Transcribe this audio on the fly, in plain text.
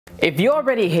If you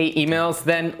already hate emails,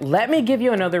 then let me give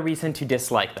you another reason to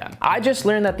dislike them. I just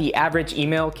learned that the average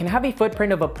email can have a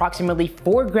footprint of approximately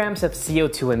 4 grams of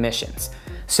CO2 emissions.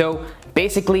 So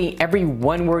basically every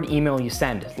one-word email you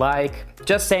send, like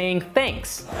just saying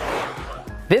thanks.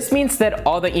 This means that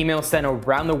all the emails sent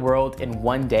around the world in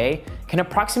one day can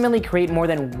approximately create more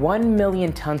than 1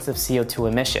 million tons of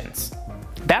CO2 emissions.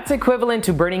 That's equivalent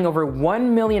to burning over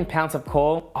 1 million pounds of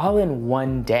coal all in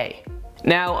one day.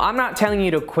 Now, I'm not telling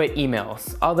you to quit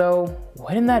emails, although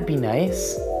wouldn't that be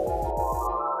nice?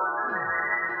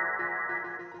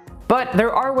 But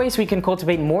there are ways we can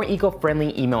cultivate more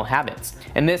eco-friendly email habits.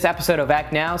 In this episode of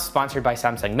Act Now, sponsored by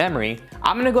Samsung Memory,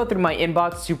 I'm gonna go through my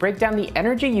inbox to break down the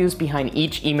energy used behind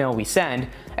each email we send,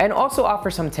 and also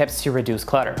offer some tips to reduce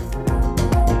clutter.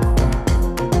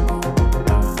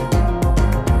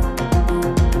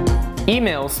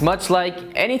 Emails, much like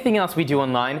anything else we do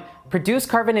online, produce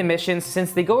carbon emissions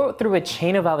since they go through a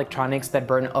chain of electronics that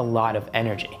burn a lot of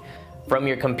energy. From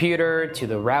your computer, to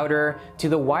the router, to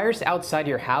the wires outside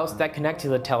your house that connect to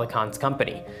the telecoms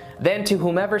company, then to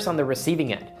whomever's on the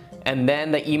receiving end, and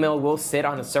then the email will sit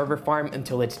on a server farm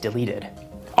until it's deleted.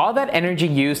 All that energy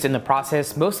used in the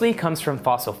process mostly comes from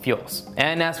fossil fuels,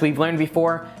 and as we've learned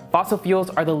before, fossil fuels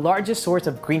are the largest source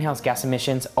of greenhouse gas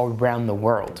emissions around the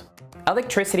world.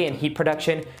 Electricity and heat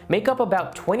production make up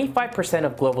about 25%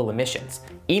 of global emissions.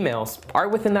 Emails are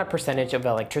within that percentage of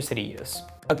electricity use.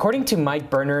 According to Mike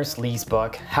Berners-Lee's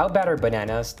book, How Bad Are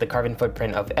Bananas? The Carbon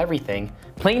Footprint of Everything,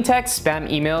 plain text spam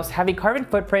emails have a carbon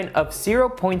footprint of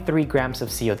 0.3 grams of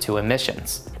CO2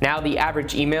 emissions. Now, the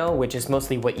average email, which is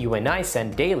mostly what you and I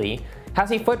send daily,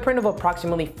 has a footprint of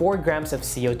approximately 4 grams of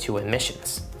CO2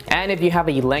 emissions. And if you have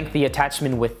a lengthy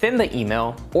attachment within the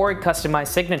email or customized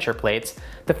signature plates,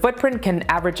 the footprint can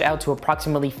average out to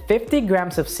approximately 50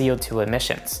 grams of CO2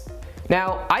 emissions.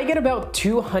 Now, I get about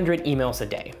 200 emails a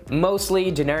day,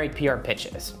 mostly generic PR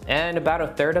pitches, and about a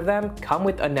third of them come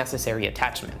with unnecessary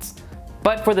attachments.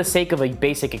 But for the sake of a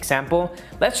basic example,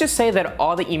 let's just say that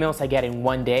all the emails I get in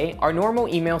one day are normal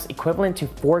emails equivalent to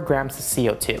 4 grams of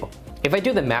CO2. If I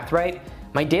do the math right,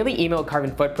 my daily email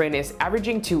carbon footprint is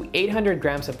averaging to 800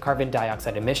 grams of carbon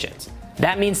dioxide emissions.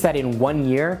 That means that in 1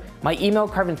 year, my email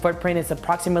carbon footprint is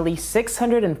approximately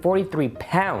 643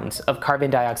 pounds of carbon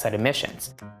dioxide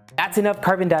emissions. That's enough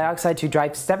carbon dioxide to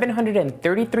drive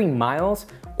 733 miles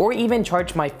or even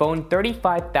charge my phone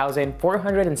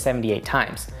 35,478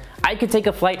 times. I could take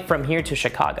a flight from here to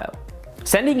Chicago.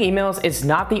 Sending emails is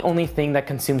not the only thing that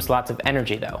consumes lots of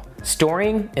energy though.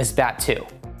 Storing is bad too.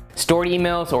 Stored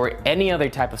emails or any other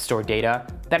type of stored data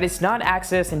that is not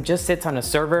accessed and just sits on a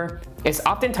server is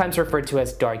oftentimes referred to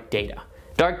as dark data.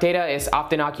 Dark data is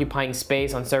often occupying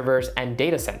space on servers and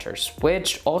data centers,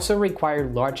 which also require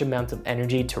large amounts of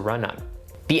energy to run on.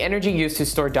 The energy used to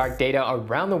store dark data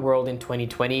around the world in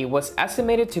 2020 was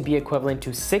estimated to be equivalent to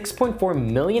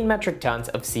 6.4 million metric tons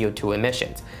of CO2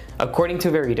 emissions, according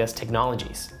to Veritas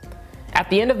Technologies. At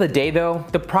the end of the day though,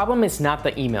 the problem is not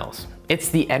the emails, it's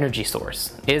the energy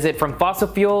source. Is it from fossil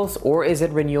fuels or is it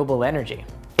renewable energy?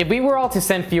 If we were all to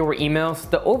send fewer emails,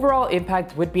 the overall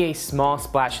impact would be a small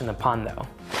splash in the pond though.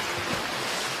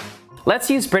 Let's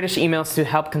use British emails to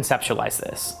help conceptualize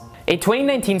this. A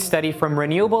 2019 study from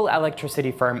renewable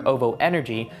electricity firm OVO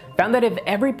Energy found that if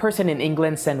every person in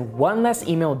England sent one less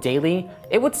email daily,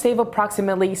 it would save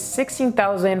approximately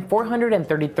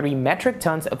 16,433 metric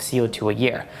tons of CO2 a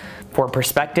year. For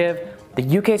perspective,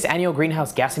 the UK's annual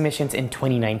greenhouse gas emissions in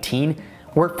 2019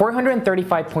 were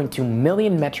 435.2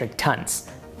 million metric tons.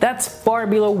 That's far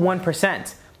below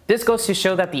 1%. This goes to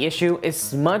show that the issue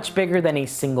is much bigger than a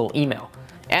single email.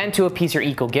 And to appease your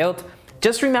eco-guilt,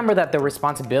 just remember that the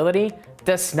responsibility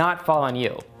does not fall on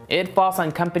you. It falls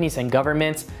on companies and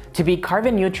governments to be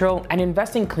carbon neutral and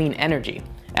invest in clean energy,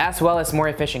 as well as more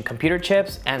efficient computer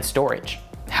chips and storage.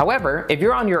 However, if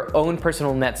you're on your own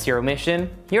personal net zero mission,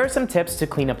 here are some tips to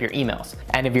clean up your emails.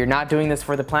 And if you're not doing this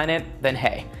for the planet, then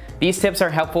hey, these tips are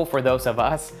helpful for those of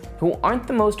us who aren't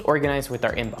the most organized with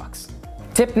our inbox.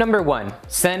 Tip number 1,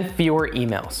 send fewer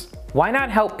emails. Why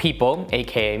not help people,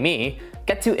 aka me,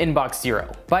 get to inbox zero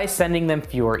by sending them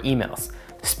fewer emails?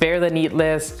 Spare the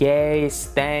needless yays,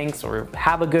 thanks, or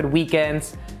have a good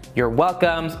weekend, you're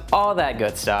welcomes, all that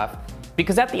good stuff.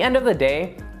 Because at the end of the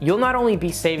day, you'll not only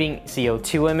be saving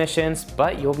CO2 emissions,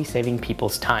 but you'll be saving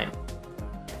people's time.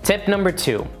 Tip number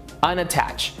 2,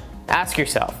 unattach. Ask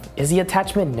yourself, is the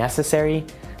attachment necessary?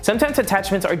 Sometimes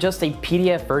attachments are just a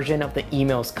PDF version of the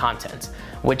email's content,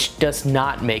 which does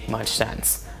not make much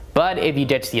sense. But if you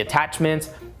ditch the attachments,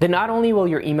 then not only will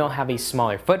your email have a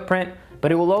smaller footprint,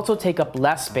 but it will also take up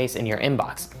less space in your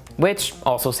inbox, which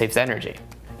also saves energy.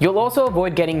 You'll also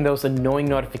avoid getting those annoying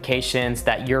notifications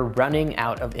that you're running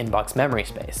out of inbox memory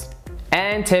space.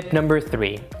 And tip number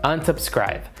 3,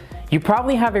 unsubscribe. You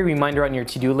probably have a reminder on your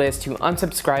to-do list to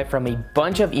unsubscribe from a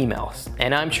bunch of emails,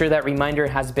 and I'm sure that reminder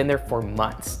has been there for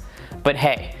months. But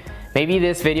hey, maybe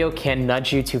this video can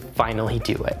nudge you to finally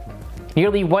do it.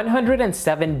 Nearly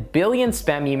 107 billion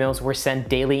spam emails were sent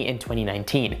daily in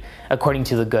 2019, according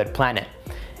to The Good Planet.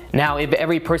 Now, if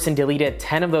every person deleted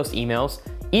 10 of those emails,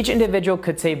 each individual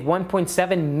could save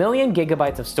 1.7 million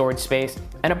gigabytes of storage space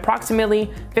and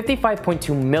approximately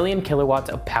 55.2 million kilowatts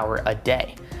of power a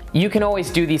day. You can always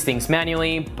do these things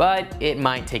manually, but it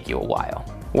might take you a while.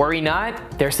 Worry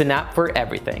not, there's an app for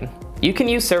everything. You can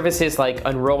use services like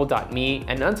Unroll.me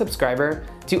and Unsubscriber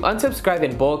to unsubscribe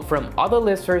in bulk from all the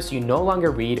listservs you no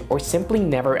longer read or simply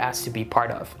never asked to be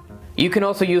part of. You can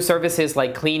also use services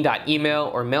like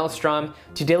Clean.email or Maelstrom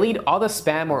to delete all the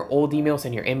spam or old emails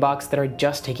in your inbox that are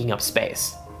just taking up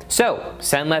space. So,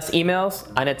 send less emails,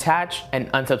 unattach,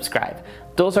 and unsubscribe.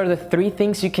 Those are the 3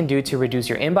 things you can do to reduce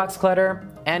your inbox clutter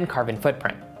and carbon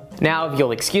footprint. Now, if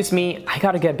you'll excuse me, I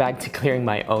gotta get back to clearing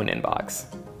my own inbox.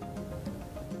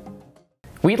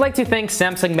 We'd like to thank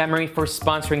Samsung Memory for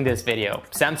sponsoring this video.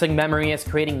 Samsung Memory is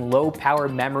creating low-power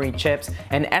memory chips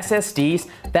and SSDs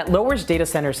that lowers data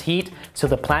centers' heat so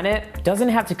the planet doesn't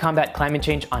have to combat climate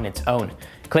change on its own.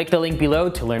 Click the link below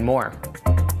to learn more.